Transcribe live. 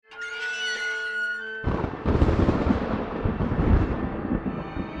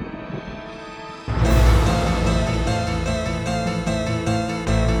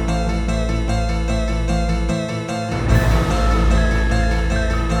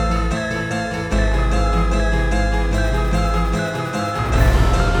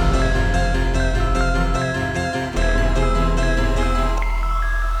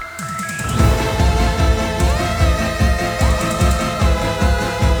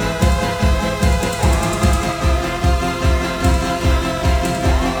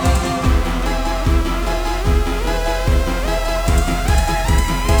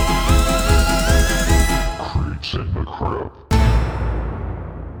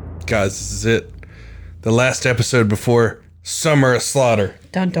Guys, this is it. The last episode before Summer of Slaughter.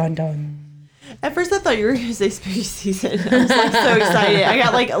 Dun, dun, dun. At first, I thought you were going to say spooky season. I was like so excited. I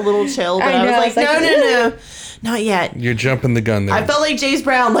got like a little chill, but I was like, no, not yet. You're jumping the gun there. I felt like James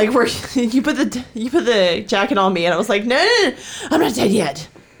Brown, like where you put the jacket on me, and I was like, no, I'm not dead yet.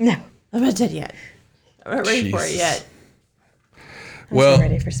 No, I'm not dead yet. I'm not ready for it yet. I'm so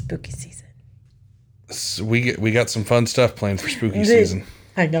ready for spooky season. So we got some fun stuff planned for spooky season.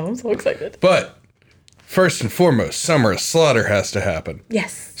 I know, I'm so excited. But first and foremost, Summer of Slaughter has to happen.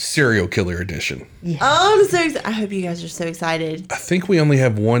 Yes. Serial Killer Edition. Yes. Oh, I'm so excited. I hope you guys are so excited. I think we only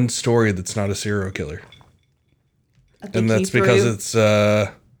have one story that's not a serial killer. And that's because it's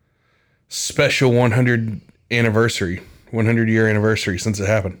special 100 anniversary, 100-year anniversary since it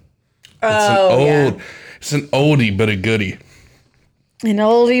happened. It's an oldie but a goodie. An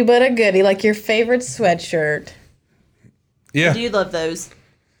oldie but a goodie, like your favorite sweatshirt. Yeah. I do love those.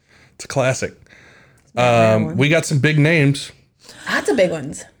 It's a classic. We got some big names. Lots of big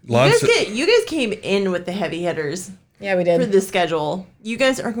ones. You guys came in with the heavy hitters. Yeah, we did. For the schedule. You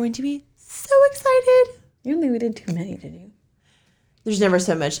guys are going to be so excited. You don't think we did too many, did you? There's never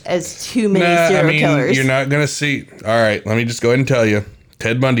so much as too many serial killers. You're not going to see... All right, let me just go ahead and tell you.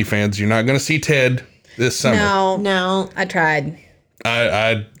 Ted Bundy fans, you're not going to see Ted this summer. No. I tried.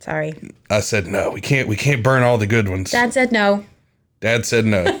 Sorry. I said, no, we can't burn all the good ones. Dad said no. Dad said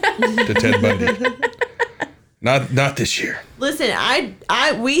no to Ted Bundy. Not this year. Listen,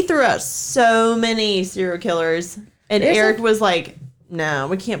 we threw out so many serial killers, and Eric was like, "No,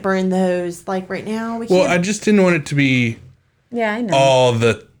 we can't burn those. Like right now, we can't." Well, I just didn't want it to be. Yeah, I know. All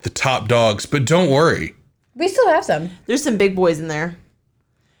the top dogs, but don't worry. We still have some. There's some big boys in there.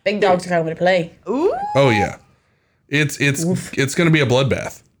 Big dogs are coming to play. Ooh. Oh yeah, it's going to be a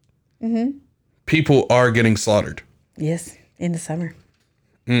bloodbath. Mm-hmm. People are getting slaughtered. Yes, in the summer.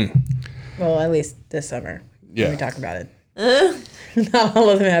 Well, at least this summer. Yeah. When we talk about it. Not all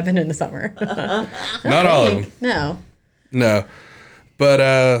of them happen in the summer. Not all of them. No. But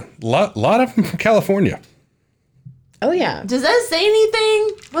a lot of them from California. Oh, yeah. Does that say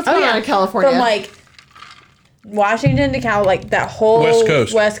anything? What's going on in California? From, like, Washington to Cal, like, that whole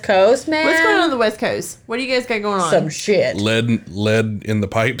West Coast, man. What's going on the West Coast? What do you guys got going on? Some shit. Lead in the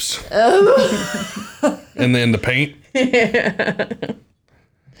pipes. Oh. And then the paint.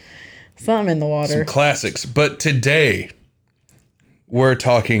 Something in the water. Some classics. But today, we're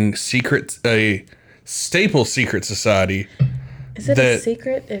talking a staple secret society. Is it a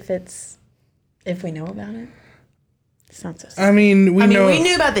secret if we know about it? It's not so secret. I mean, we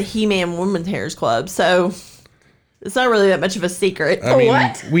knew about the He-Man Women's Hairs Club, so it's not really that much of a secret. I mean,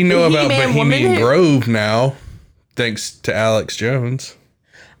 what? We know about He-Man Bohemian Grove now, thanks to Alex Jones.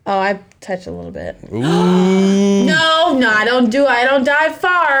 Oh, I touched a little bit. Ooh. No, I don't dive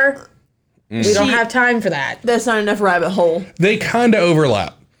far. We don't have time for that. That's not enough rabbit hole. They kind of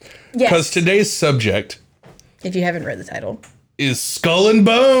overlap. Yes. Because today's subject, if you haven't read the title, is Skull and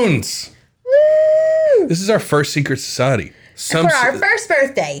Bones. Woo! This is our first secret society. For our first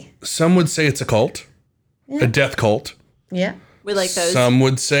birthday. Some would say it's a cult, a death cult. Yeah. We like those. Some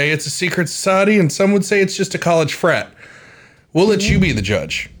would say it's a secret society, and some would say it's just a college frat. We'll let you be the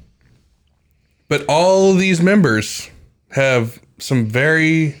judge. But all of these members have some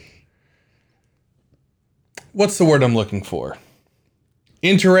very... What's the word I'm looking for?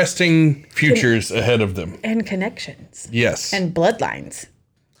 Interesting futures ahead of them. And connections. Yes. And bloodlines.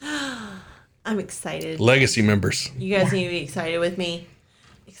 I'm excited. Legacy members. You guys need to be excited with me.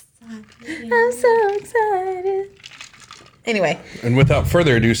 I'm so excited. Anyway. And without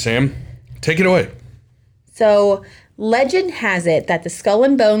further ado, Sam, take it away. So, legend has it that the Skull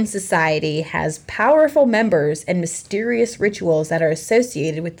and Bones Society has powerful members and mysterious rituals that are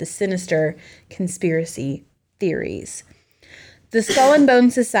associated with the sinister conspiracy theories. The Skull and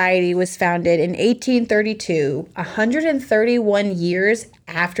Bones Society was founded in 1832, 131 years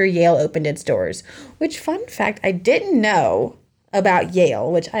after Yale opened its doors. Which, fun fact, I didn't know about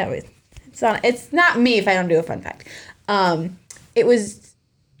Yale, which I always... It's not me if I don't do a fun fact. It was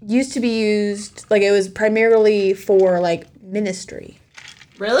used to be used... Like, it was primarily for, like, ministry.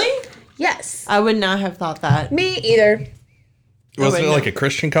 Really? Yes. I would not have thought that. Me either. Was it like a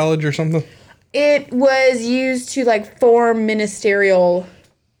Christian college or something? It was used to, like, form ministerial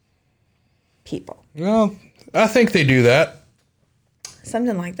people. Well, I think they do that.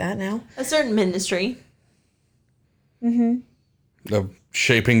 Something like that now. A certain ministry. Of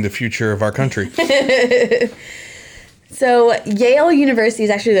shaping the future of our country. So, Yale University is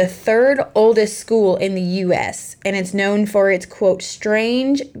actually the third oldest school in the U.S., and it's known for its, quote,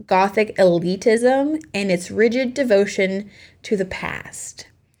 strange Gothic elitism and its rigid devotion to the past.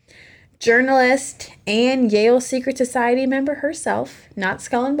 journalist and Yale Secret Society member herself. Not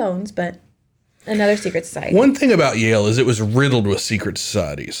Skull and Bones, but another secret society. One thing about Yale is it was riddled with secret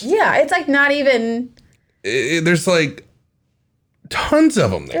societies. Yeah, it's like not even... There's like tons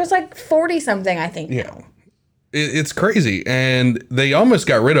of them there. There's like 40-something, I think. Yeah. It's crazy. And they almost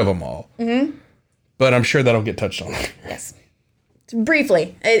got rid of them all. Mm-hmm. But I'm sure that'll get touched on. Yes.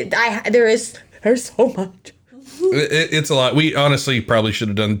 Briefly. There's so much. It's a lot. We honestly probably should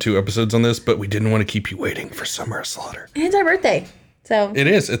have done 2 episodes on this, but we didn't want to keep you waiting for Summer of Slaughter. And it's our birthday. So it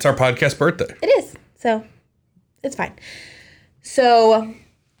is. It's our podcast birthday. It is. So it's fine. So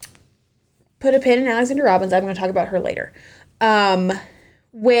put a pin in Alexandra Robbins. I'm going to talk about her later.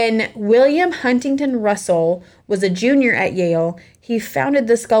 When William Huntington Russell was a junior at Yale, he founded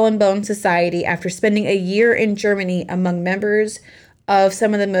the Skull and Bones Society after spending a year in Germany among members of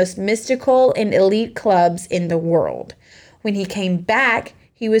some of the most mystical and elite clubs in the world. When he came back,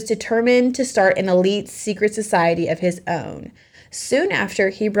 he was determined to start an elite secret society of his own. Soon after,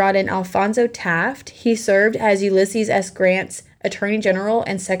 he brought in Alphonso Taft. He served as Ulysses S. Grant's Attorney General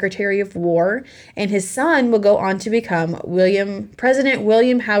and Secretary of War, and his son will go on to become President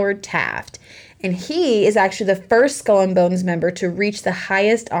William Howard Taft. And he is actually the first Skull and Bones member to reach the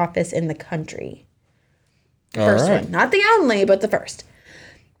highest office in the country. First one. Not the only, but the first.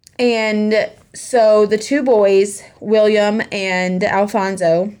 And so the 2 boys, William and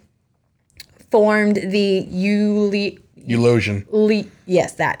Alfonso, formed the Eulogian.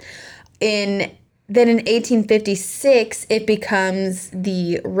 Yes, that. Then in 1856, it becomes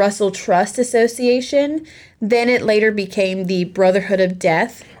the Russell Trust Association. Then it later became the Brotherhood of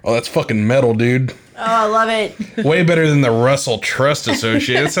Death. Oh, that's fucking metal, dude. Oh, I love it. Way better than the Russell Trust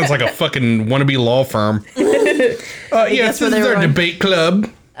Association. It sounds like a fucking wannabe law firm. Yeah, this is our debate club.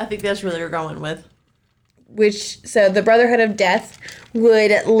 I think that's where they were going with. So the Brotherhood of Death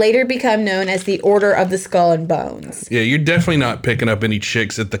would later become known as the Order of the Skull and Bones. Yeah, you're definitely not picking up any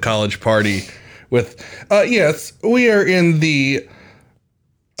chicks at the college party with, yes, we are in the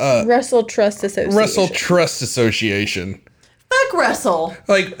Russell Trust Association. Russell Trust Association. Fuck Russell.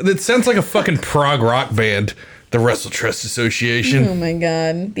 Like, that sounds like a fucking prog rock band. The Russell Trust Association. Oh my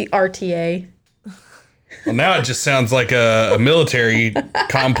God. The RTA. Well, now it just sounds like a military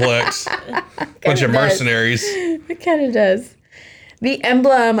complex. Bunch of mercenaries. It kind of does. The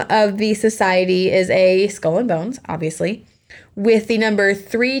emblem of the society is a skull and bones, obviously, with the number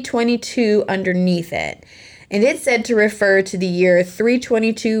 322 underneath it. And it's said to refer to the year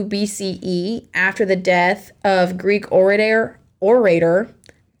 322 BCE, after the death of Greek orator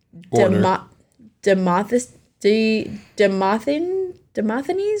Demosthenes. Yes.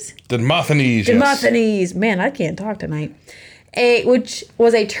 Man, I can't talk tonight. Which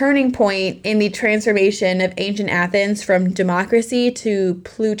was a turning point in the transformation of ancient Athens from democracy to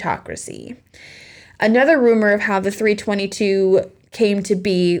plutocracy. Another rumor of how the 322 came to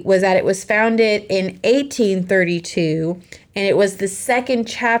be was that it was founded in 1832, and it was the second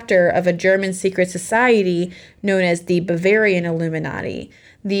chapter of a German secret society known as the Bavarian Illuminati.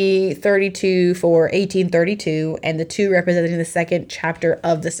 The 32 for 1832, and the 2 representing the second chapter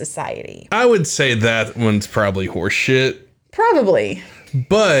of the society. I would say that one's probably horseshit. Probably.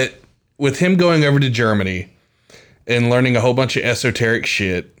 But with him going over to Germany and learning a whole bunch of esoteric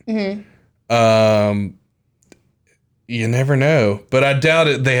shit, you never know. But I doubt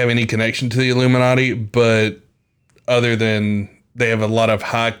it they have any connection to the Illuminati, but other than they have a lot of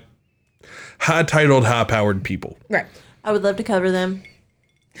high-titled, high-powered people. Right. I would love to cover them.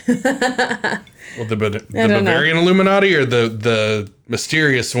 Well, the Bavarian Illuminati or the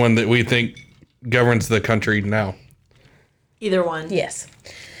mysterious one that we think governs the country now? Either one. Yes.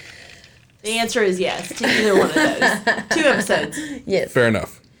 The answer is yes to either one of those. 2 episodes. Yes. Fair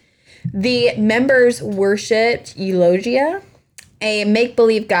enough. The members worshipped Eulogia, a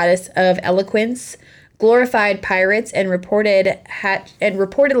make-believe goddess of eloquence, glorified pirates, and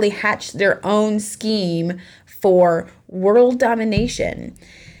reportedly hatched their own scheme for world domination.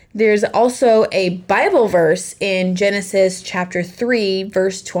 There's also a Bible verse in Genesis chapter 3,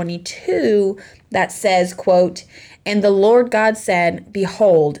 verse 22 that says, quote, "And the Lord God said,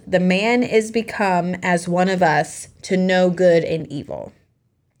 Behold, the man is become as one of us to know good and evil."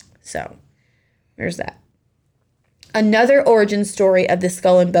 So, there's that. Another origin story of the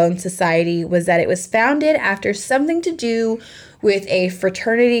Skull and Bones Society was that it was founded after something to do with a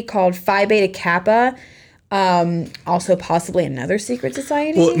fraternity called Phi Beta Kappa, also possibly another secret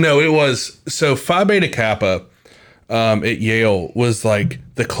society. Well, no, it was. So Phi Beta Kappa at Yale was like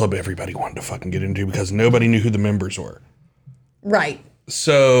the club everybody wanted to fucking get into because nobody knew who the members were. Right.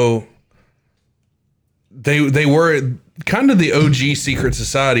 So they were kind of the OG secret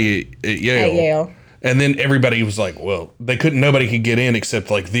society at Yale. And then everybody was like, well, nobody could get in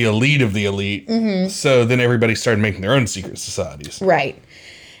except like the elite of the elite. Mm-hmm. So then everybody started making their own secret societies. Right.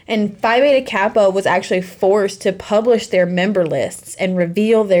 And Phi Beta Kappa was actually forced to publish their member lists and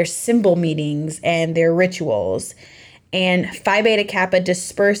reveal their symbol meetings and their rituals. And Phi Beta Kappa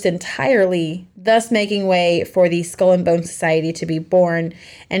dispersed entirely, thus making way for the Skull and Bone Society to be born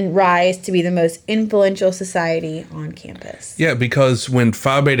and rise to be the most influential society on campus. Yeah, because when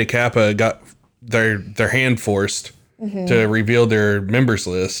Phi Beta Kappa got their hand forced to reveal their members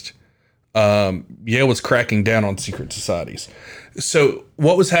list, Yale was cracking down on secret societies. So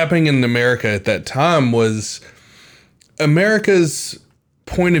what was happening in America at that time was America's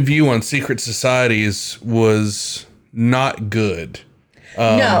point of view on secret societies was not good.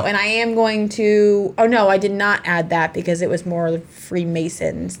 No, and I am going to... Oh, no, I did not add that because it was more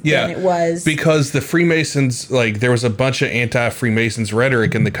Freemasons than it was... because the Freemasons, like, there was a bunch of anti-Freemasons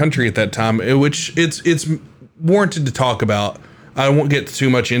rhetoric in the country at that time, which it's warranted to talk about. I won't get too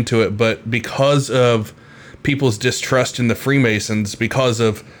much into it, but because of people's distrust in the Freemasons, because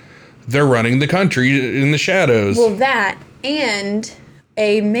of they're running the country in the shadows. Well, that, and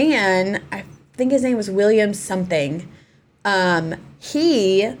a man, I think his name was William something,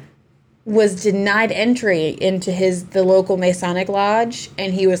 he was denied entry into the local Masonic lodge,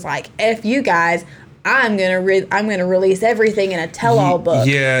 and he was like, "F you guys, I'm gonna release everything in a tell-all book."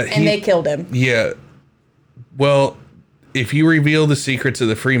 Yeah, and they killed him. Yeah, well, if you reveal the secrets of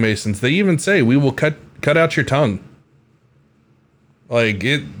the Freemasons, they even say we will cut out your tongue. Like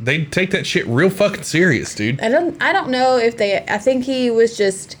they take that shit real fucking serious, dude. I don't know if they. I think he was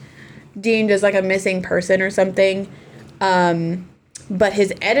just deemed as like a missing person or something. But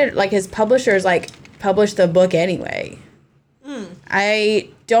his his publishers published the book anyway. I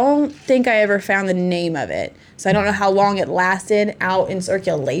don't think I ever found the name of it, so I don't know how long it lasted out in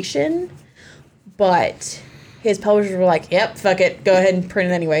circulation. But his publishers were like, "Yep, fuck it, go ahead and print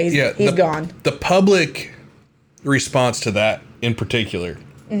it anyway. He's gone." The public response to that, in particular,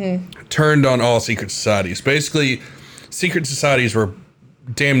 turned on all secret societies. Basically, secret societies were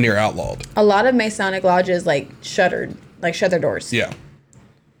damn near outlawed. A lot of Masonic lodges shut their doors. Yeah.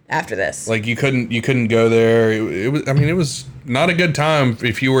 After this, you couldn't go there. It was. I mean, it was not a good time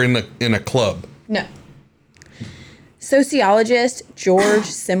if you were in a club. No. Sociologist George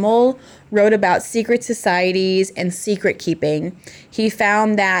Simmel wrote about secret societies and secret keeping. He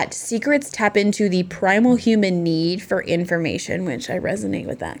found that secrets tap into the primal human need for information, which I resonate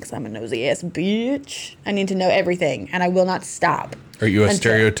with that because I'm a nosy ass bitch. I need to know everything, and I will not stop. Are you a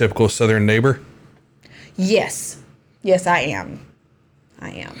stereotypical Southern neighbor? Yes. Yes, I am. I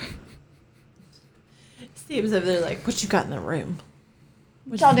am. Steve's over there like, what you got in the room?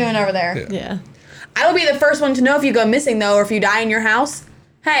 What y'all doing over there? Yeah. I will be the first one to know if you go missing, though, or if you die in your house.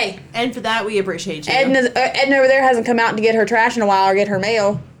 Hey. And for that, we appreciate you. Edna over there hasn't come out to get her trash in a while or get her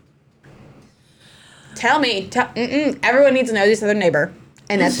mail. Tell me. Everyone needs a nosy Southern neighbor,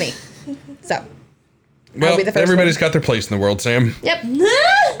 and that's me. So. Well, everybody's got their place in the world, Sam. Yep.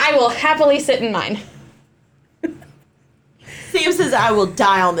 I will happily sit in mine. Sam says, I will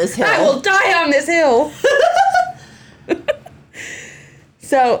die on this hill. I will die on this hill.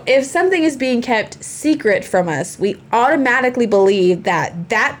 So, if something is being kept secret from us, we automatically believe that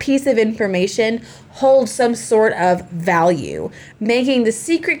that piece of information holds some sort of value, making the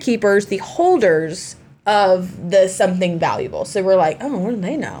secret keepers the holders of the something valuable. So we're like, oh, what do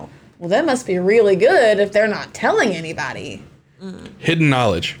they know? Well, that must be really good if they're not telling anybody. Hidden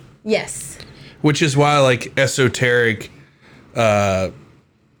knowledge. Yes. Which is why, esoteric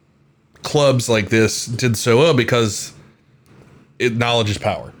clubs like this did so well, because knowledge is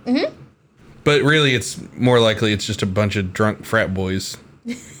power. Mm-hmm. But really, it's more likely it's just a bunch of drunk frat boys.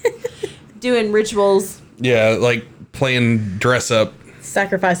 Doing rituals. Yeah, playing dress up.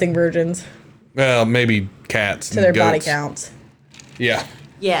 Sacrificing virgins. Well, maybe cats to their goats. Body counts. Yeah.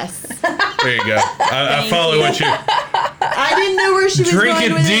 Yes. There you go. I follow what you... I didn't know where she was going with it.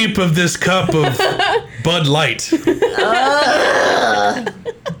 Drink it deep of this cup of Bud Light.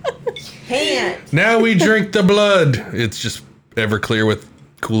 Can't. Now we drink the blood. It's just Everclear with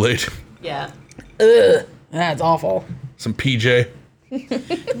Kool-Aid. Yeah. Ugh. That's awful. Some PJ.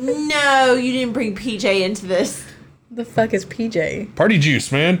 No, you didn't bring PJ into this. The fuck is PJ? Party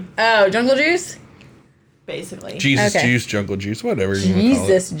juice, man. Oh, jungle juice? Basically. Jesus juice, jungle juice, whatever you want to call it.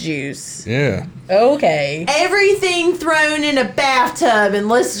 Jesus juice. Yeah. Okay. Everything thrown in a bathtub and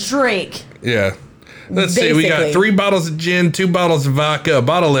let's drink. Yeah. Let's see. We got 3 bottles of gin, 2 bottles of vodka, a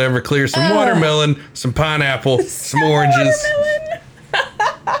bottle of Everclear, some watermelon, some pineapple, some oranges.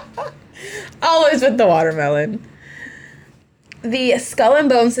 Always with the watermelon. The Skull and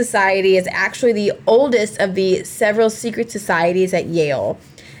Bones Society is actually the oldest of the several secret societies at Yale.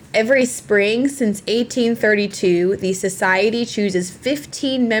 Every spring since 1832, the society chooses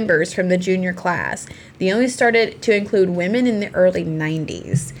 15 members from the junior class. They only started to include women in the early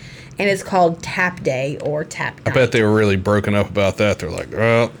 90s. And it's called Tap Day or Tap Night. I bet they were really broken up about that. They're like,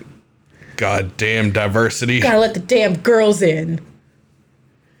 well, goddamn diversity. Gotta let the damn girls in.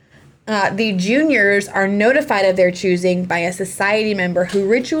 The juniors are notified of their choosing by a society member who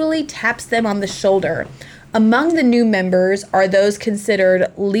ritually taps them on the shoulder. Among the new members are those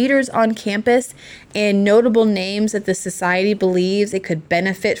considered leaders on campus and notable names that the society believes it could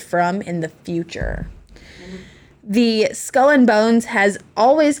benefit from in the future. The Skull and Bones has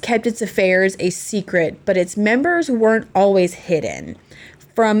always kept its affairs a secret, but its members weren't always hidden.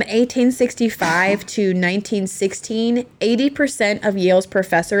 From 1865 to 1916, 80% of Yale's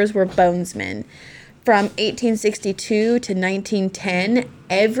professors were bonesmen. From 1862 to 1910,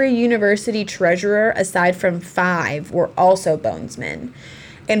 every university treasurer, aside from 5, were also bonesmen.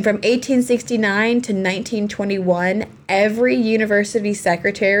 And from 1869 to 1921, every university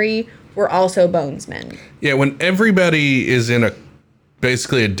secretary were also bonesmen. Yeah, when everybody is in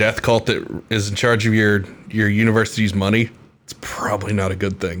basically a death cult that is in charge of your university's money, it's probably not a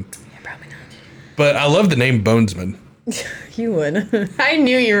good thing. Yeah, probably not. But I love the name Bonesman. You would. I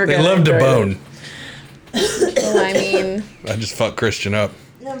knew you were going to. They love to bone. Well, I mean, I just fucked Christian up.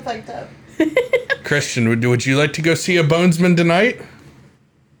 I'm fucked up. Christian, would you like to go see a bonesman tonight?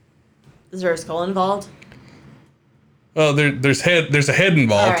 Is there a skull involved? Oh, there's a head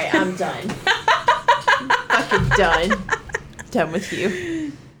involved. All right, I'm done. Fucking done. Done with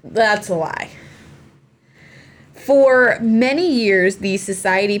you. that's a lie. For many years, the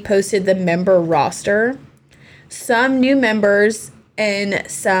society posted the member roster. Some new members and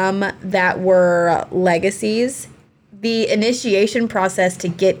some that were legacies. The initiation process to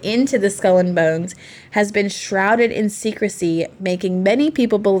get into the Skull and Bones has been shrouded in secrecy, making many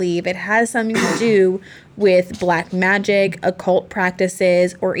people believe it has something to do with black magic, occult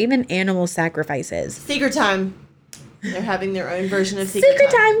practices, or even animal sacrifices. Secret time. They're having their own version of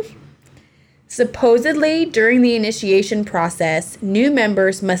secret time. Supposedly, during the initiation process, new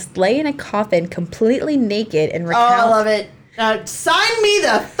members must lay in a coffin completely naked and recount. Oh, I love it. Sign me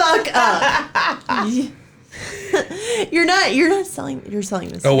the fuck up. You're not selling. You're selling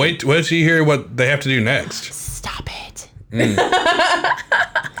this. Oh wait till you hear what they have to do next. Stop it.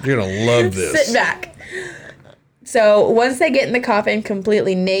 You're gonna love this. Sit back. So once they get in the coffin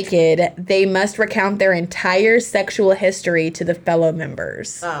completely naked, they must recount their entire sexual history to the fellow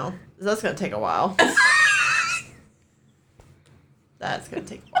members. Oh, that's gonna take a while. That's gonna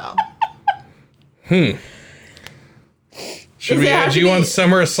take a while. Should we add you on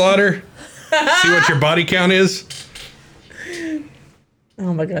Summer of Slaughter? See what your body count is?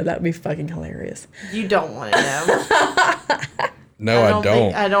 Oh my god, that would be fucking hilarious. You don't want to know. No, I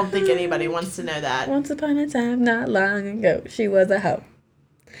don't. I don't think anybody wants to know that. Once upon a time, not long ago, she was a hoe.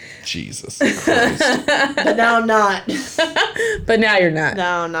 Jesus Christ. But now I'm not. But now you're not.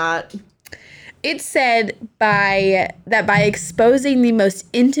 No, I'm not. It's said by exposing the most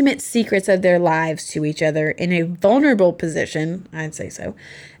intimate secrets of their lives to each other in a vulnerable position, I'd say so,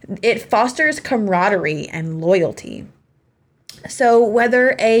 it fosters camaraderie and loyalty. So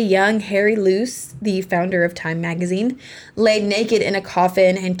whether a young Harry Luce, the founder of Time magazine, laid naked in a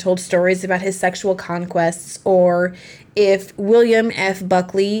coffin and told stories about his sexual conquests, or if William F.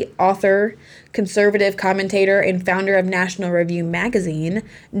 Buckley, author, conservative commentator, and founder of National Review magazine,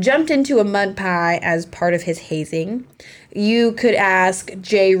 jumped into a mud pie as part of his hazing, you could ask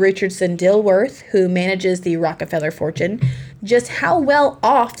J. Richardson Dilworth, who manages the Rockefeller fortune, just how well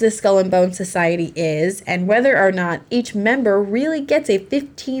off the Skull and Bones Society is and whether or not each member really gets a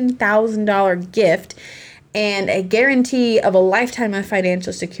 $15,000 gift and a guarantee of a lifetime of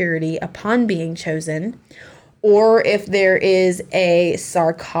financial security upon being chosen, or if there is a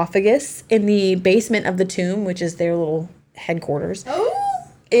sarcophagus in the basement of the tomb, which is their little headquarters. Oh.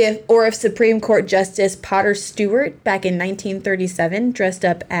 If Supreme Court Justice Potter Stewart, back in 1937, dressed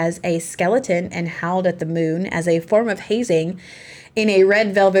up as a skeleton and howled at the moon as a form of hazing in a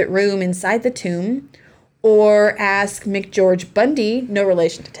red velvet room inside the tomb. Or ask McGeorge Bundy, no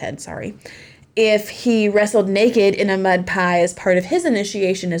relation to Ted, sorry, if he wrestled naked in a mud pie as part of his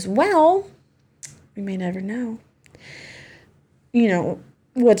initiation as well. We may never know. You know,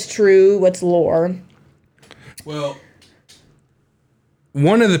 what's true, what's lore. Well,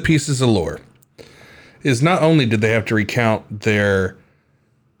 one of the pieces of lore is not only did they have to recount their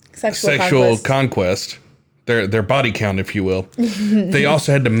sexual conquest, their body count, if you will. They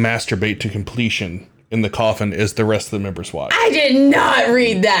also had to masturbate to completion in the coffin as the rest of the members watched. I did not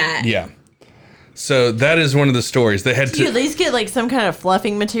read that. Yeah. So that is one of the stories. They had to at least get like some kind of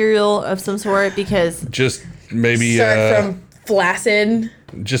fluffing material of some sort, because just maybe Start from flaccid.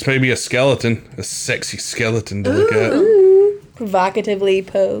 just maybe a skeleton, a sexy skeleton to look at. Provocatively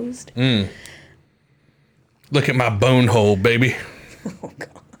posed. Look at my bone hole, baby. Oh, God.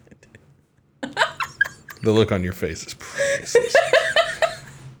 The look on your face is priceless.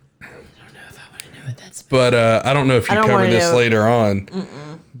 I don't know if I want to know what that's. But I don't know if you cover this later on.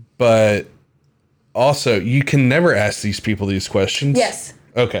 But also, you can never ask these people these questions. Yes.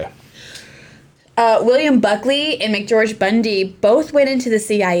 Okay. William Buckley and McGeorge Bundy both went into the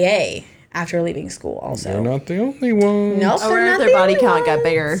CIA after leaving school also. They're not the only ones. Nope, I wonder if their body count got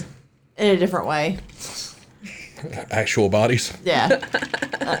bigger in a different way. Actual bodies. Yeah.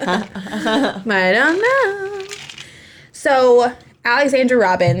 I don't know. So, Alexandra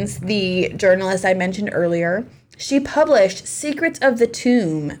Robbins, the journalist I mentioned earlier, she published Secrets of the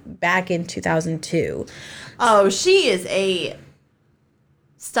Tomb back in 2002. Oh, she is a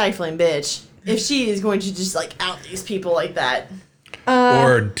stifling bitch. If she is going to just like out these people like that.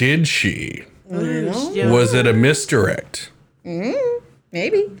 Or did she? Was it a misdirect?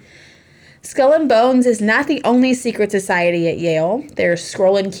 Maybe. Skull and Bones is not the only secret society at Yale. There's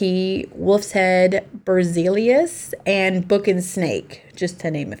Scroll and Key, Wolf's Head, Berzelius, and Book and Snake, just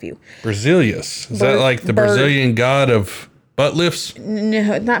to name a few. Berzelius. Is that like the Brazilian god of butt lifts?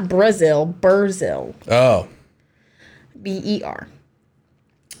 No, not Brazil, Berzil. Oh. B-E-R.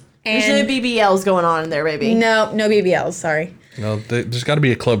 There's no BBLs going on in there, baby. No BBLs, sorry. No, there's got to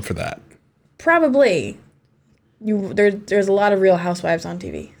be a club for that. Probably. There's a lot of Real Housewives on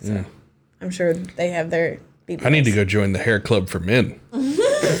TV, so I'm sure they have their BBLs. I need to go join the hair club for men.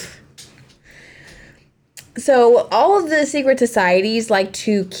 So all of the secret societies like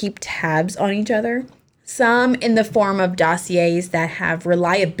to keep tabs on each other. Some in the form of dossiers that have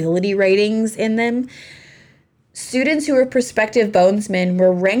reliability ratings in them. Students who were prospective bonesmen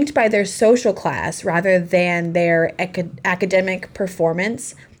were ranked by their social class rather than their academic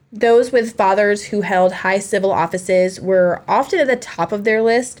performance. Those with fathers who held high civil offices were often at the top of their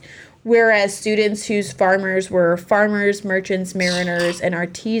list, whereas students whose farmers were farmers, merchants, mariners, and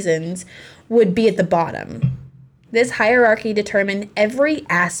artisans would be at the bottom. This hierarchy determined every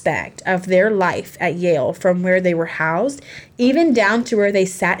aspect of their life at Yale, from where they were housed, even down to where they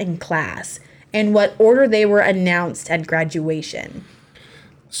sat in class, and what order they were announced at graduation.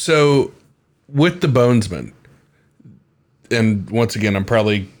 So, with the Bonesmen, and once again,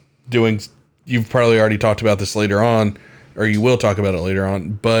 you've probably already talked about this later on, or you will talk about it later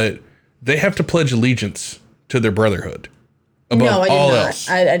on, but they have to pledge allegiance to their brotherhood above all else.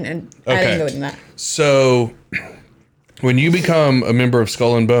 I didn't go into that. So, when you become a member of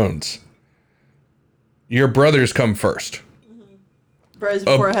Skull and Bones, your brothers come first. Bros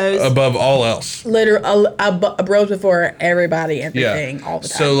before hoes. Above all else. Literally, a bros before everybody, everything, all the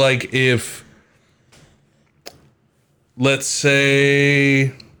time. So, like, if, let's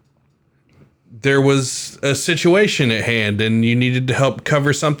say, there was a situation at hand and you needed to help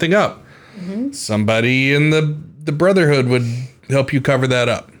cover something up, somebody in the Brotherhood would help you cover that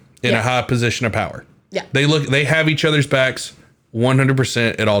up in a high position of power. Yeah. They have each other's backs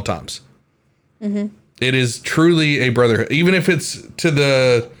 100% at all times. It is truly a brotherhood, even if it's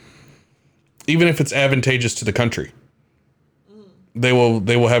advantageous to the country. They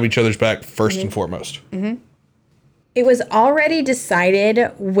will have each other's back first and foremost. It was already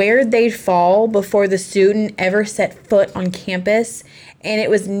decided where they'd fall before the student ever set foot on campus, and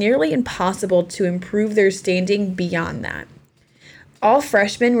it was nearly impossible to improve their standing beyond that. All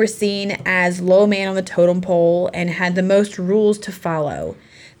freshmen were seen as low man on the totem pole and had the most rules to follow.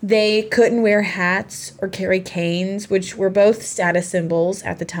 They couldn't wear hats or carry canes, which were both status symbols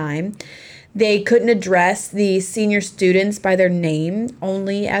at the time. They couldn't address the senior students by their name,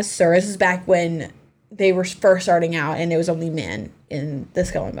 only as sir. This is back when they were first starting out and it was only men in the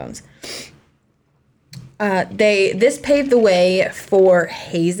Skull and Bones. This paved the way for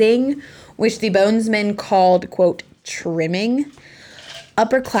hazing, which the Bonesmen called, quote, trimming.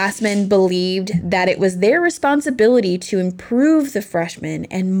 Upperclassmen believed that it was their responsibility to improve the freshmen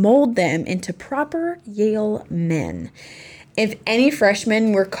and mold them into proper Yale men. If any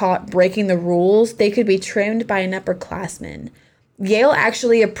freshmen were caught breaking the rules, they could be trimmed by an upperclassman. Yale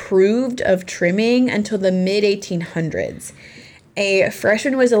actually approved of trimming until the mid-1800s. A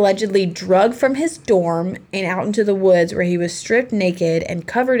freshman was allegedly drugged from his dorm and out into the woods where he was stripped naked and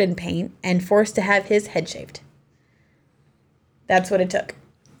covered in paint and forced to have his head shaved. That's what it took.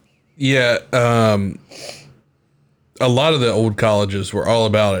 Yeah, a lot of the old colleges were all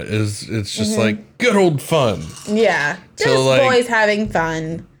about it. It's just like good old fun. Yeah. Just boys having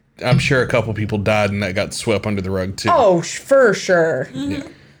fun. I'm sure a couple people died and that got swept under the rug too. Oh, for sure. Yeah.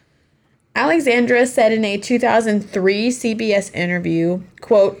 Alexandra said in a 2003 CBS interview,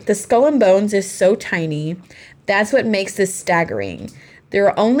 quote, "The Skull and Bones is so tiny. That's what makes this staggering. There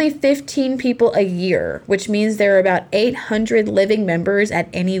are only 15 people a year, which means there are about 800 living members at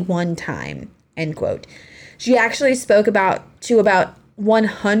any one time," end quote. She actually spoke to about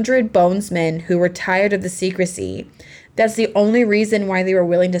 100 bonesmen who were tired of the secrecy. That's the only reason why they were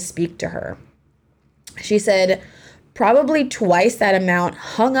willing to speak to her. She said, "Probably twice that amount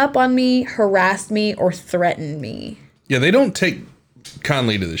hung up on me, harassed me, or threatened me." Yeah, they don't take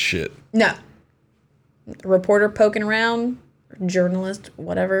kindly to this shit. No. Reporter poking around, journalist,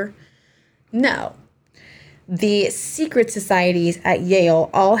 whatever. No. The secret societies at Yale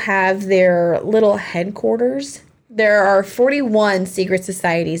all have their little headquarters. There are 41 secret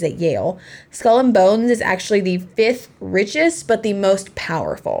societies at Yale. Skull and Bones is actually the 5th richest, but the most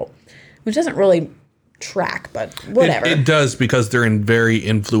powerful, which doesn't really track, but whatever. It does because they're in very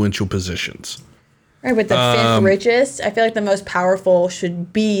influential positions. Right, but the 5th richest, I feel like the most powerful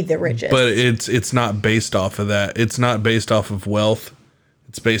should be the richest. But it's not based off of that. It's not based off of wealth.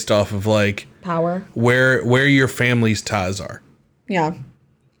 It's based off of like power, where your family's ties are. Yeah.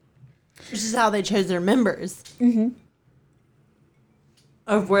 Which is how they chose their members. Mm-hmm.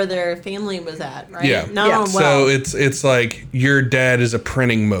 Of where their family was at, right? Yeah. So it's like your dad is a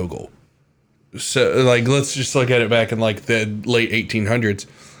printing mogul. So like let's just look at it back in like the late 1800s.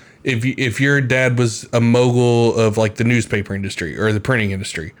 If your dad was a mogul of like the newspaper industry or the printing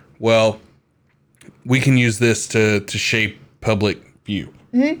industry, well, we can use this to shape public view.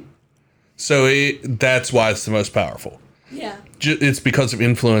 Mm-hmm. So that's why it's the most powerful. Yeah. It's because of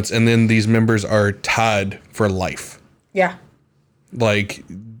influence, and then these members are tied for life. Yeah. Like,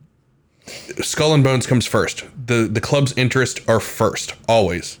 Skull and Bones comes first. The club's interests are first,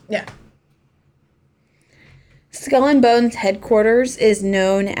 always. Yeah. Skull and Bones headquarters is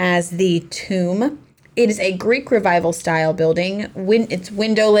known as the Tomb. It is a Greek Revival style building. It's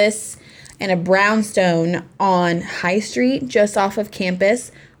windowless and a brownstone on High Street, just off of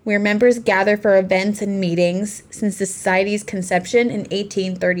campus, where members gather for events and meetings since the society's conception in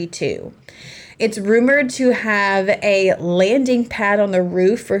 1832. It's rumored to have a landing pad on the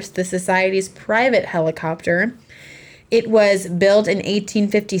roof for the society's private helicopter. It was built in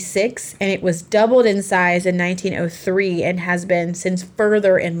 1856, and it was doubled in size in 1903 and has been since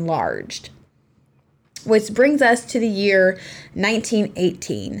further enlarged. Which brings us to the year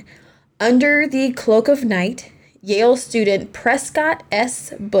 1918. Under the cloak of night, Yale student Prescott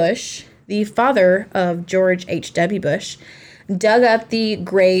S. Bush, the father of George H.W. Bush, dug up the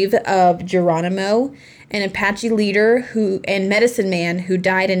grave of Geronimo, an Apache leader and medicine man who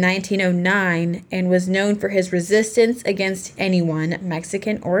died in 1909 and was known for his resistance against anyone,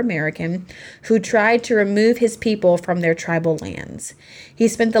 Mexican or American, who tried to remove his people from their tribal lands. He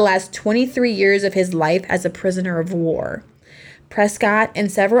spent the last 23 years of his life as a prisoner of war. Prescott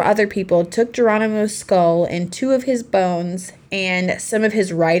and several other people took Geronimo's skull and 2 of his bones and some of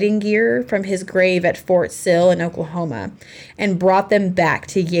his riding gear from his grave at Fort Sill in Oklahoma and brought them back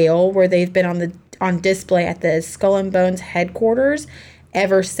to Yale, where they've been on display at the Skull and Bones headquarters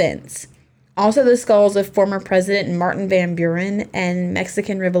ever since. Also, the skulls of former President Martin Van Buren and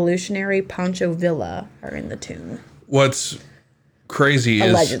Mexican revolutionary Pancho Villa are in the tomb. What's crazy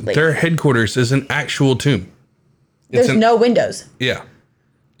is their headquarters is an actual tomb. There's no windows. Yeah.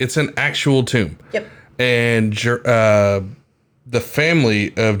 It's an actual tomb. Yep. And the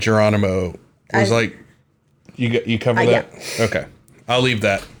family of Geronimo was like, you cover that? Yeah. Okay. I'll leave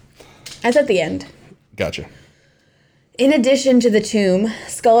that. That's at the end. Gotcha. In addition to the tomb,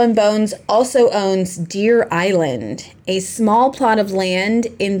 Skull and Bones also owns Deer Island, a small plot of land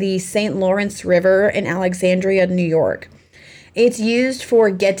in the St. Lawrence River in Alexandria, New York. It's used for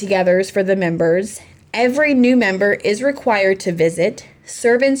get-togethers for the members. Every new member is required to visit.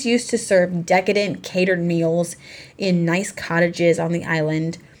 Servants used to serve decadent catered meals in nice cottages on the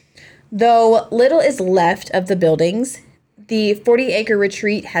island. Though little is left of the buildings, the 40-acre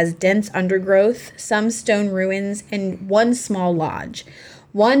retreat has dense undergrowth, some stone ruins, and one small lodge.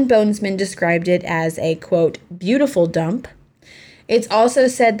 One bonesman described it as a, quote, beautiful dump. It's also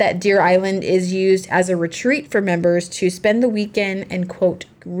said that Deer Island is used as a retreat for members to spend the weekend and, quote,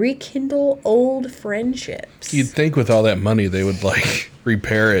 rekindle old friendships. You'd think with all that money they would, like,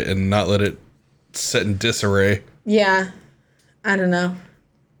 repair it and not let it sit in disarray. Yeah. I don't know.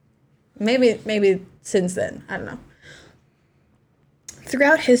 Maybe since then. I don't know.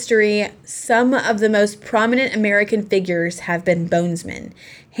 Throughout history, some of the most prominent American figures have been bonesmen,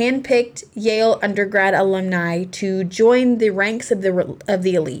 handpicked Yale undergrad alumni to join the ranks of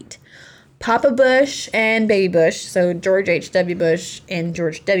the elite. Papa Bush and Baby Bush, so George H.W. Bush and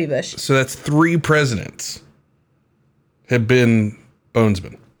George W. Bush. So that's 3 presidents have been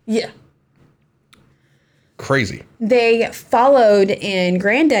bonesmen. Yeah. Crazy. They followed in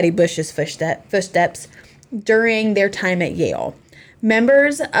Granddaddy Bush's footsteps during their time at Yale.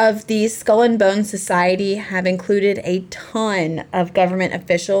 Members of the Skull and Bones Society have included a ton of government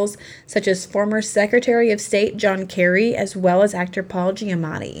officials, such as former Secretary of State John Kerry, as well as actor Paul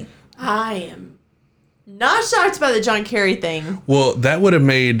Giamatti. I am not shocked by the John Kerry thing. Well, that would have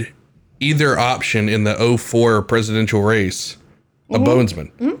made either option in the 2004 presidential race a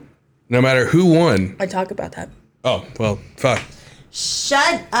bonesman. Mm-hmm. No matter who won. I talk about that. Oh, well, fuck.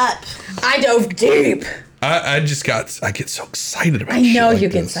 Shut up. I dove deep. I get so excited about I know shit like you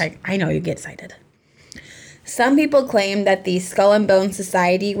this. get excited. I know you get excited. Some people claim that the Skull and Bones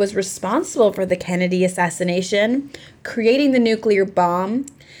Society was responsible for the Kennedy assassination, creating the nuclear bomb.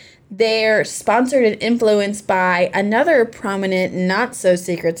 They're sponsored and influenced by another prominent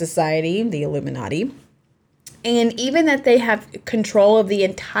not-so-secret society, the Illuminati, and even that they have control of the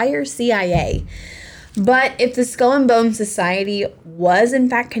entire CIA. But if the Skull and Bones Society was in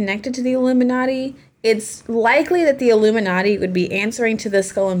fact connected to the Illuminati, it's likely that the Illuminati would be answering to the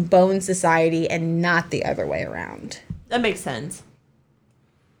Skull and Bones Society and not the other way around. That makes sense.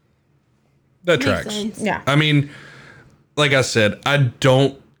 That tracks. Yeah. I mean, like I said, I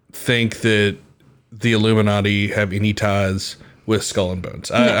don't think that the Illuminati have any ties with Skull and Bones.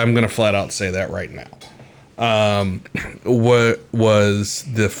 I'm going to flat out say that right now. What was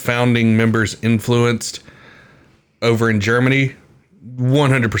the founding members influenced over in Germany?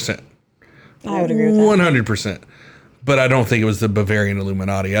 100%. I would agree with that. 100%. But I don't think it was the Bavarian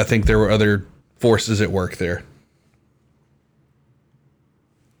Illuminati. I think there were other forces at work there.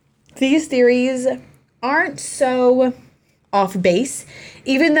 These theories aren't so off base,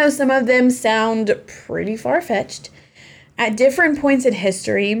 even though some of them sound pretty far-fetched. At different points in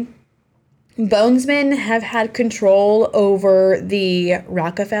history, bonesmen have had control over the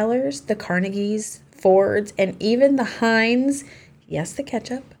Rockefellers, the Carnegies, Fords, and even the Heinz, yes, the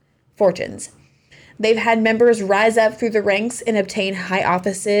ketchup, fortunes. They've had members rise up through the ranks and obtain high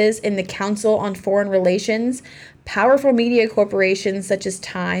offices in the Council on Foreign Relations, powerful media corporations such as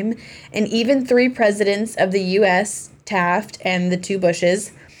Time, and even 3 presidents of the U.S., Taft and the 2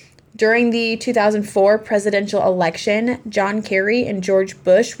 Bushes. During the 2004 presidential election, John Kerry and George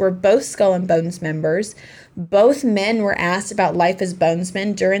Bush were both Skull and Bones members. Both men were asked about life as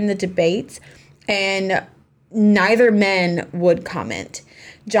bonesmen during the debates, and neither men would comment.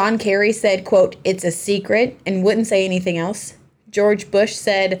 John Kerry said, quote, "It's a secret," and wouldn't say anything else. George Bush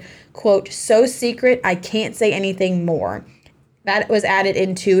said, quote, "So secret, I can't say anything more." That was added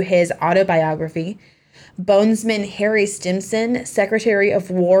into his autobiography. Bonesman Harry Stimson, Secretary of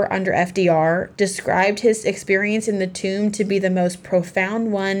War under FDR, described his experience in the tomb to be the most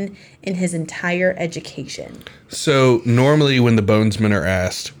profound one in his entire education. So normally when the bonesmen are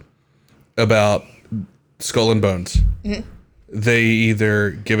asked about Skull and Bones, they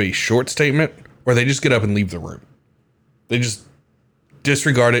either give a short statement or they just get up and leave the room. They just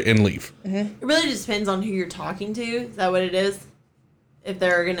disregard it and leave. It really just depends on who you're talking to. Is that what it is? If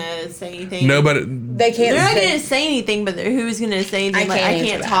they're gonna say anything, No, but They can't. they're not say- gonna say anything. But who's gonna say anything? I Like, can't I answer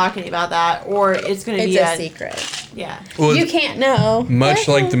can't that. talk about that, or it's gonna It's be a secret. Yeah. well, You can't know. much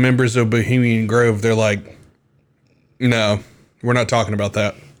like the members of Bohemian Grove, they're like, no, we're not talking about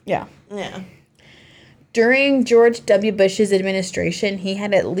that. Yeah. Yeah. During George W. Bush's administration, he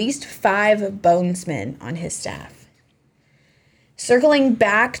had at least 5 bonesmen on his staff. Circling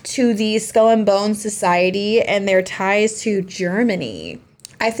back to the Skull and Bones Society and their ties to Germany,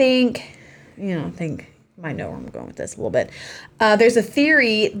 I think you might know where I'm going with this a little bit. There's a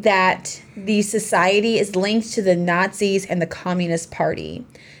theory that the society is linked to the Nazis and the Communist Party.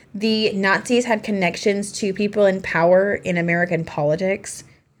 The Nazis had connections to people in power in American politics.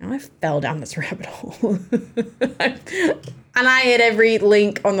 I fell down this rabbit hole. And I hit every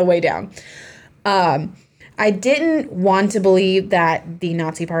link on the way down. I didn't want to believe that the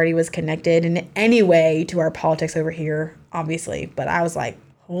Nazi Party was connected in any way to our politics over here, obviously. But I was like,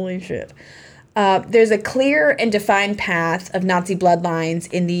 holy shit. There's a clear and defined path of Nazi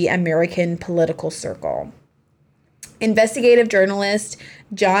bloodlines in the American political circle. Investigative journalist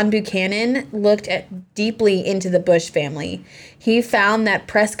John Buchanan looked deeply into the Bush family. He found that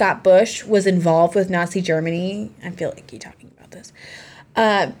Prescott Bush was involved with Nazi Germany. I feel like you're talking about this.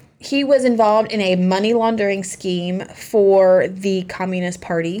 He was involved in a money laundering scheme for the Communist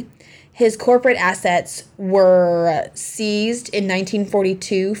Party. His corporate assets were seized in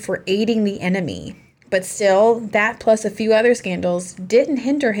 1942 for aiding the enemy. But still, that plus a few other scandals didn't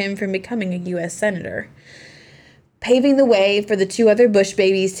hinder him from becoming a U.S. Senator, paving the way for the two other Bush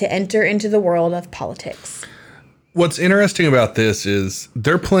babies to enter into the world of politics. What's interesting about this is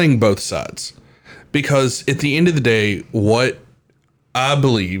they're playing both sides. Because at the end of the day, what I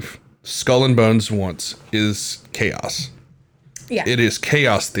believe Skull and Bones wants is chaos. Yeah. It is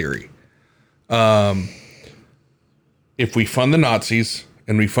chaos theory. If we fund the Nazis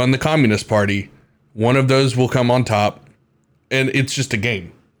and we fund the Communist Party, one of those will come on top, and it's just a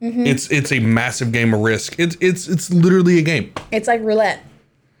game. Mm-hmm. It's a massive game of Risk. It's literally a game. It's like roulette.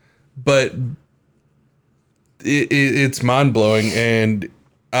 But it's mind blowing, and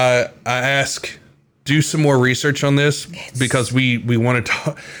I ask, do some more research on this because we want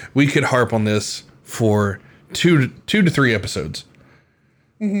to. We could harp on this for two to three episodes.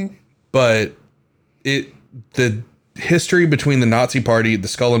 Mm-hmm. But the history between the Nazi Party, the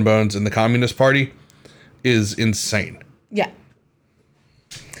Skull and Bones, and the Communist Party is insane. Yeah.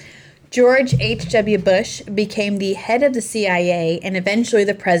 George H.W. Bush became the head of the CIA and eventually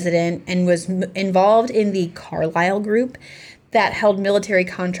the president, and was involved in the Carlyle Group that held military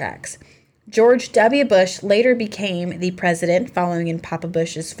contracts. George W. Bush later became the president, following in Papa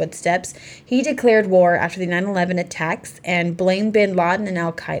Bush's footsteps. He declared war after the 9/11 attacks and blamed bin Laden and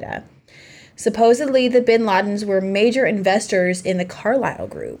al-Qaeda. Supposedly, the bin Ladens were major investors in the Carlyle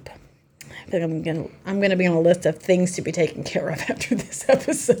Group. I think I'm gonna be on a list of things to be taken care of after this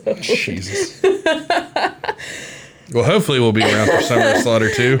episode. Jesus. Well, hopefully we'll be around for Summer of Slaughter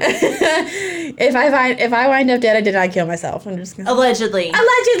 2. If I wind up dead, I did not kill myself. I'm just gonna... Allegedly.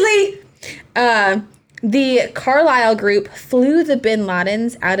 The Carlyle Group flew the bin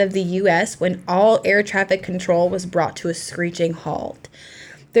Ladens out of the U.S. when all air traffic control was brought to a screeching halt.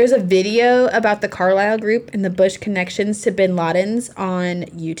 There's a video about the Carlyle Group and the Bush connections to bin Ladens on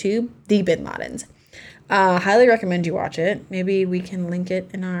YouTube, the bin Ladens. Highly recommend you watch it. Maybe we can link it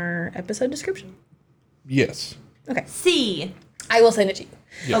in our episode description. Yes. Okay. C. I will send it to you.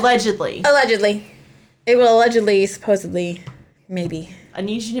 Yeah. Allegedly. It will allegedly, supposedly, maybe. I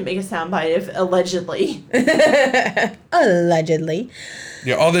need you to make a soundbite of allegedly. Allegedly.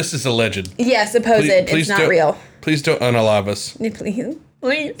 Yeah, all this is alleged. Yeah, supposed. It's not real. Please don't unalive us.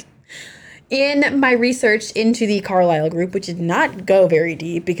 Please. In my research into the Carlyle Group, which did not go very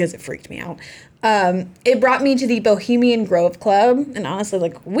deep because it freaked me out, it brought me to the Bohemian Grove Club, and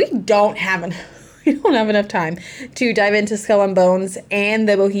honestly, we don't have enough time to dive into Skull and Bones and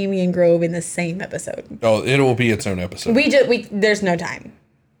the Bohemian Grove in the same episode. Oh, it will be its own episode. There's no time.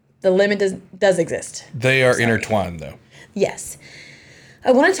 The limit does exist. They are intertwined, though. Yes.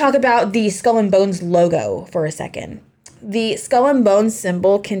 I want to talk about the Skull and Bones logo for a second. The Skull and Bones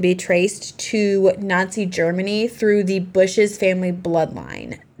symbol can be traced to Nazi Germany through the Bush's family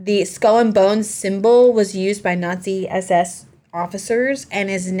bloodline. The Skull and Bones symbol was used by Nazi SS officers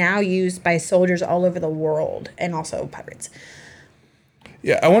and is now used by soldiers all over the world and also pirates.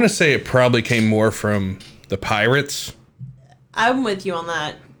 Yeah, I want to say it probably came more from the pirates. I'm with you on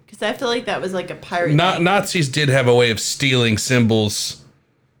that because I feel like that was like a pirate. Nazis did have a way of stealing symbols.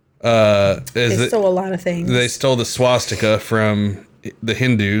 They stole a lot of things. They stole the swastika from the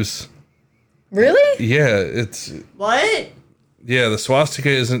Hindus. Really? Yeah, it's... What? Yeah, the swastika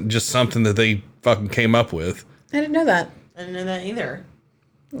isn't just something that they fucking came up with. I didn't know that. I didn't know that either.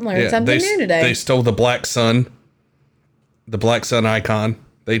 Learned something new today. They stole the black sun. The black sun icon.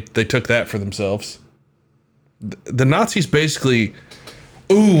 They took that for themselves. The Nazis basically...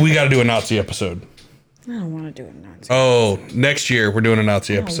 Ooh, we got to do a Nazi episode. I don't want to do a Nazi. Oh, next year we're doing a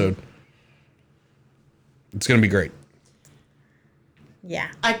Nazi episode. It's gonna be great. Yeah,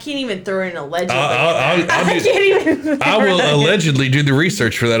 I can't even throw in allegedly. I will allegedly do the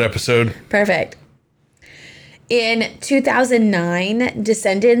research for that episode. Perfect. In 2009,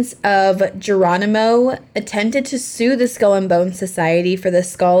 descendants of Geronimo attempted to sue the Skull and Bones Society for the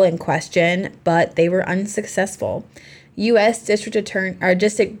skull in question, but they were unsuccessful. U.S. District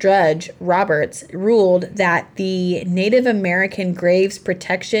Judge Roberts ruled that the Native American Graves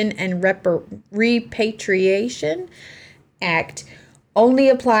Protection and Repatriation Act only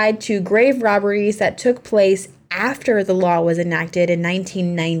applied to grave robberies that took place after the law was enacted in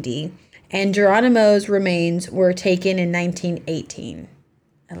 1990, and Geronimo's remains were taken in 1918,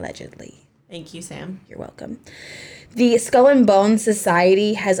 allegedly. Thank you, Sam. You're welcome. The Skull and Bones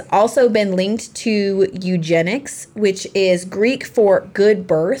Society has also been linked to eugenics, which is Greek for good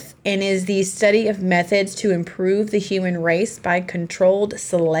birth, and is the study of methods to improve the human race by controlled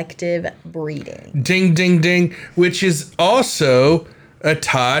selective breeding. Ding, ding, ding. Which is also a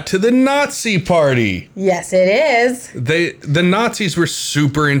tie to the Nazi Party. Yes, it is. The Nazis were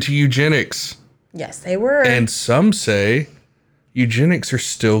super into eugenics. Yes, they were. And some say eugenics are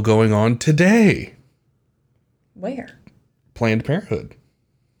still going on today. Where? Planned Parenthood.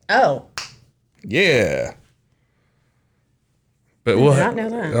 Oh. Yeah. But I did not know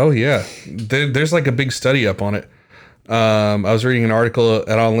that. Oh yeah, there's like a big study up on it. I was reading an article,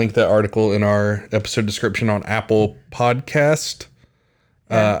 and I'll link that article in our episode description on Apple Podcast.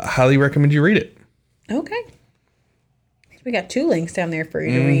 Highly recommend you read it. Okay. We got 2 links down there for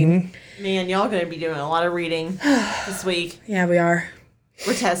you to read. Man, y'all going to be doing a lot of reading this week. Yeah, we are.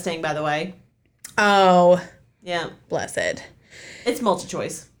 We're testing, by the way. Oh. Yeah. Blessed. It's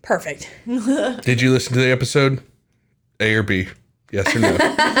multi-choice. Perfect. Did you listen to the episode? A or B? Yes or no?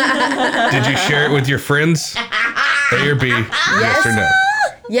 Did you share it with your friends? A or B? Yes or no?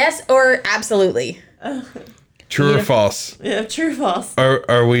 Yes or absolutely. True or false? Yeah, true or false?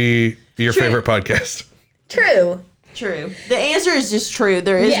 Are we your favorite podcast? True. True. The answer is just true.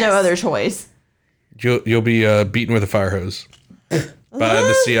 There is no other choice. You'll be beaten with a fire hose by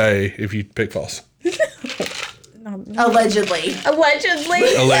the CIA if you pick false. Allegedly. Allegedly.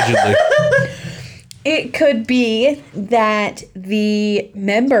 It could be that the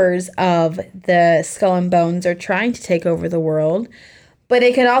members of the Skull and Bones are trying to take over the world, but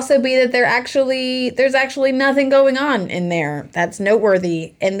it could also be that there's actually nothing going on in there that's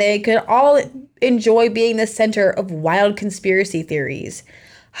noteworthy, and they could all enjoy being the center of wild conspiracy theories.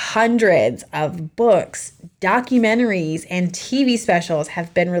 Hundreds of books, documentaries, and TV specials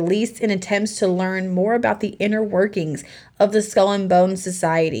have been released in attempts to learn more about the inner workings of the Skull and Bones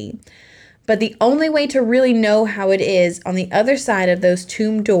Society. But the only way to really know how it is on the other side of those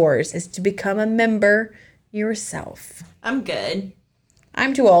tomb doors is to become a member yourself. I'm good.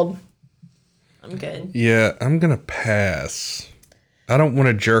 I'm too old. I'm good. Yeah, I'm going to pass. I don't want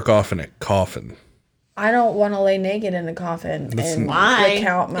to jerk off in a coffin. I don't want to lay naked in a coffin and Why?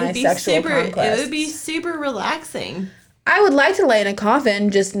 recount my sexual conquests. It would be super relaxing. I would like to lay in a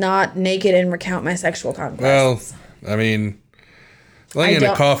coffin, just not naked and recount my sexual conquests. Well, I mean, laying in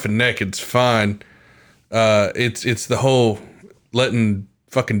a coffin naked's fine. It's the whole letting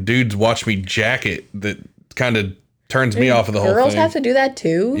fucking dudes watch me jack it that kind of turns me off of the whole thing. Girls have to do that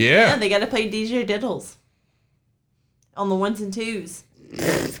too? Yeah, they got to play DJ Diddles on the 1s and 2s.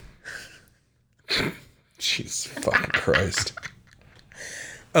 Jesus fucking Christ.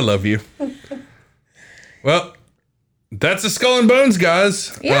 I love you. Well, that's the Skull and Bones,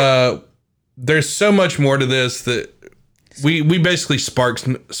 guys. Yeah. There's so much more to this that we basically Sparks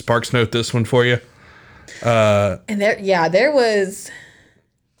Note this one for you. And there was...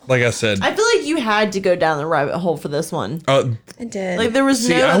 Like I said, I feel like you had to go down the rabbit hole for this one. I did. Like there was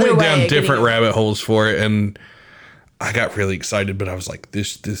no I other went way down of different rabbit holes for it, and I got really excited, but I was like,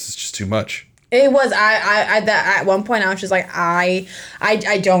 this is just too much. It was. I at one point I was just like, I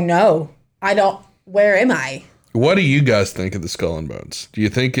don't know. Where am I? What do you guys think of the Skull and Bones? Do you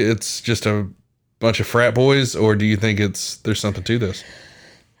think it's just a bunch of frat boys, or do you think there's something to this?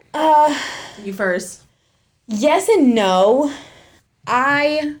 You first. Yes and no.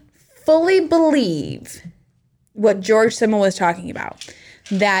 I fully believe what George Simmel was talking about.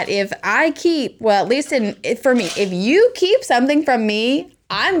 That if I keep, well, at least for me, if you keep something from me,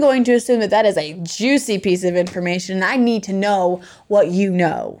 I'm going to assume that is a juicy piece of information, and I need to know what you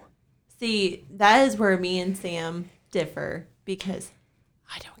know. See, that is where me and Sam differ, because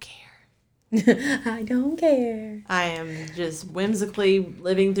I don't care. I don't care. I am just whimsically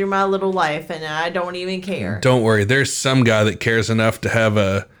living through my little life, and I don't even care. Don't worry. There's some guy that cares enough to have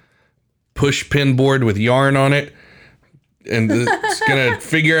a push pin board with yarn on it, and it's going to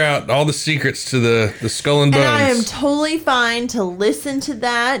figure out all the secrets to the Skull and Bones. And I am totally fine to listen to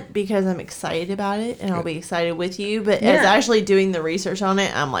that because I'm excited about it, and I'll be excited with you. But as actually doing the research on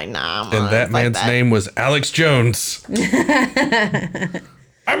it, I'm like, nah. And that man's name was Alex Jones.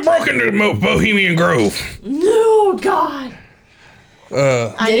 I broke into Bohemian Grove. No, God.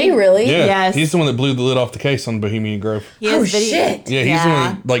 Did he really? Yeah, Yes. he's the one that blew the lid off the case on Bohemian Grove. Shit. Yeah, he's the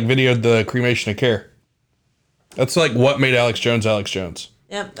one that videoed the cremation of care. That's like what made Alex Jones Alex Jones.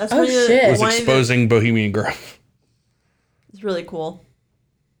 Yep, that's shit. Was exposing Bohemian Grove. It's really cool.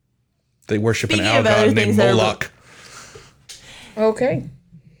 They worship Speaking an owl of other god named things that are- Moloch. Okay.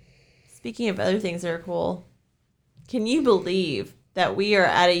 Speaking of other things that are cool, can you believe that we are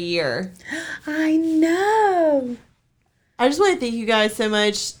at a year. I know. I just want to thank you guys so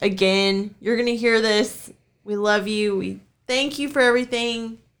much. Again, you're going to hear this. We love you. We thank you for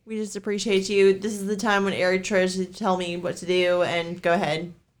everything. We just appreciate you. This is the time when Eric tries to tell me what to do, and go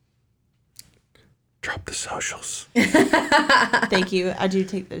ahead. Drop the socials. Thank you. I do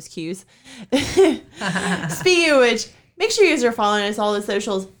take those cues. Speaking of which, make sure you guys are following us all the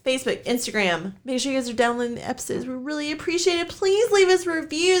socials, Facebook, Instagram. Make sure you guys are downloading the episodes. We really appreciate it. Please leave us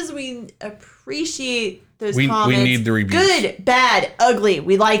reviews. We appreciate those comments. We need the reviews. Good, bad, ugly.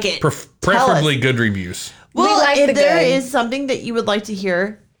 We like it. Preferably good reviews. Well, like if the there good. is something that you would like to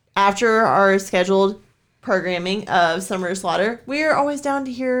hear after our scheduled programming of Summer Slaughter, we are always down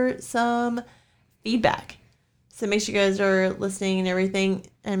to hear some feedback. So make sure you guys are listening and everything,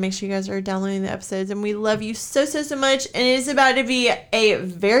 and make sure you guys are downloading the episodes. And we love you so much. And it is about to be a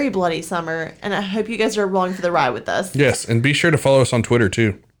very bloody summer, and I hope you guys are along for the ride with us. Yes, and be sure to follow us on Twitter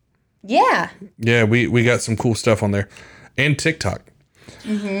too. Yeah. Yeah, we got some cool stuff on there, and TikTok.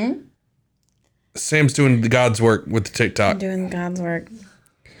 Mm-hmm. Sam's doing the God's work with the TikTok. Doing God's work.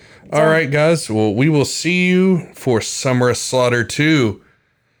 All right, guys. Well, we will see you for Summer Slaughter 2.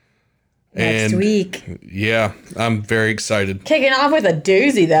 Next week. Yeah, I'm very excited. Kicking off with a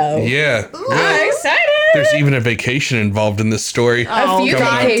doozy, though. Yeah. I'm excited. There's even a vacation involved in this story. Oh, few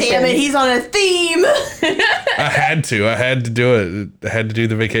God vacations. damn it. He's on a theme. I had to do it. I had to do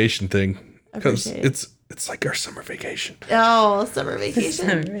the vacation thing. Because Appreciate it. it's like our summer vacation. Oh, summer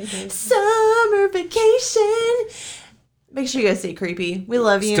vacation. Summer vacation. Make sure you guys stay creepy. We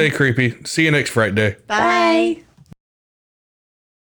love you. Stay creepy. See you next Friday. Bye. Bye.